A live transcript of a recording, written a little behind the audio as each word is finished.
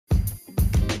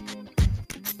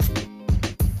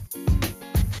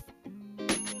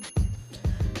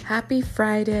Happy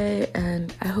Friday,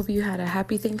 and I hope you had a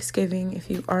happy Thanksgiving.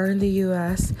 If you are in the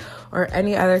US or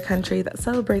any other country that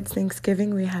celebrates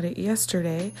Thanksgiving, we had it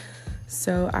yesterday.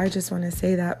 So I just want to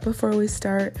say that before we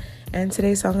start. And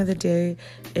today's song of the day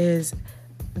is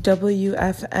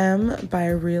WFM by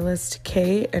Realist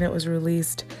K, and it was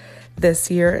released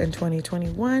this year in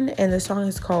 2021, and the song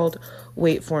is called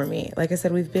Wait For Me. Like I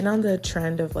said, we've been on the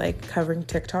trend of covering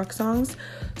TikTok songs,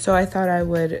 so I thought I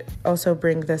would also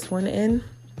bring this one in.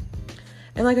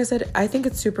 And like I said, I think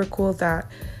it's super cool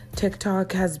that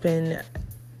TikTok has been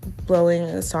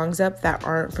blowing songs up that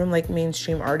aren't from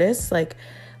mainstream artists.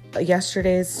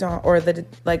 Yesterday's song, or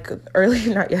yesterday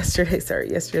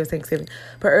was Thanksgiving,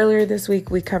 but earlier this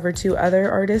week we covered two other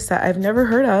artists that I've never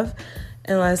heard of,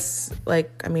 unless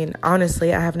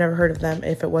honestly, I have never heard of them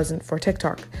if it wasn't for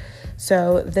TikTok.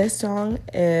 So this song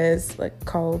is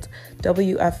called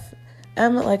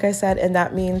WFM, like I said, and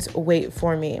that means wait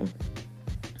for me.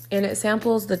 And it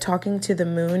samples the Talking to the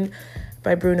Moon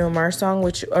by Bruno Mars song,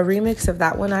 which a remix of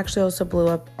that one actually also blew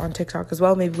up on TikTok as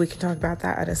well. Maybe we can talk about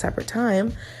that at a separate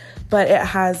time. But it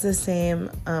has the same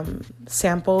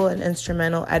sample and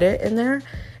instrumental edit in there.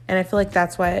 And I feel like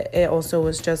that's why it also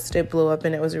was it blew up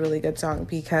and it was a really good song,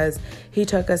 because he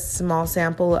took a small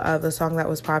sample of a song that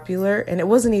was popular, and it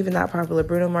wasn't even that popular.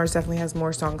 Bruno Mars definitely has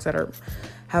more songs that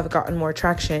have gotten more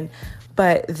traction.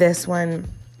 But this one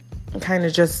kind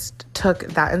of just took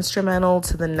that instrumental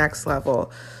to the next level.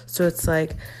 So it's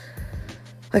like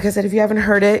I said, if you haven't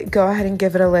heard it, go ahead and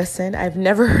give it a listen. I've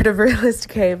never heard of Realist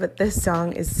K, but this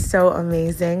song is so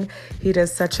amazing. He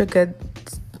does such a good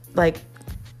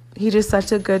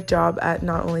job at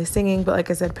not only singing, but like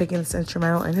I said, picking this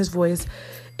instrumental, and his voice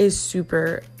is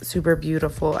super, super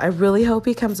beautiful. I really hope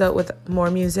he comes out with more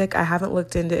music. I haven't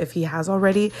looked into if he has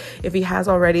already. If he has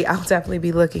already, I'll definitely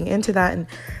be looking into that and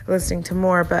listening to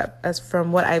more. But as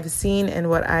from what I've seen and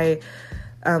what I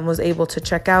was able to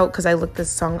check out, because I looked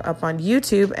this song up on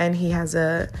YouTube, and he has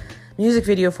a music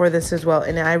video for this as well,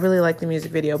 and I really like the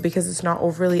music video because it's not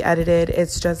overly edited.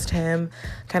 It's just him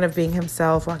kind of being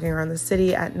himself, walking around the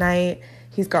city at night.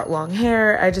 He's got long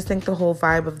hair. I just think the whole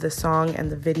vibe of the song and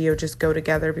the video just go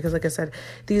together, because like I said,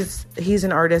 he's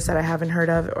an artist that I haven't heard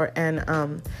of,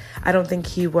 I don't think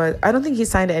he's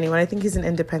signed to anyone. I think he's an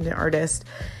independent artist.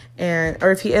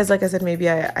 Or if he is, like I said, maybe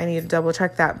I need to double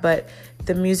check that. But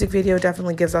the music video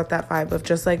definitely gives out that vibe of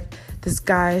just this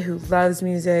guy who loves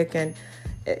music and,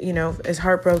 is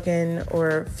heartbroken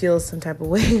or feels some type of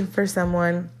way for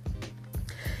someone.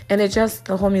 And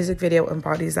the whole music video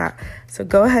embodies that. So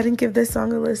go ahead and give this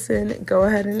song a listen. Go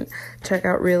ahead and check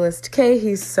out Realist K.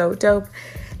 He's so dope.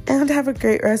 And have a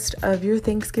great rest of your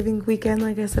Thanksgiving weekend,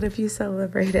 like I said, if you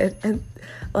celebrate it. And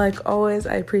like always,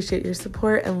 I appreciate your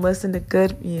support and listen to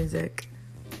good music.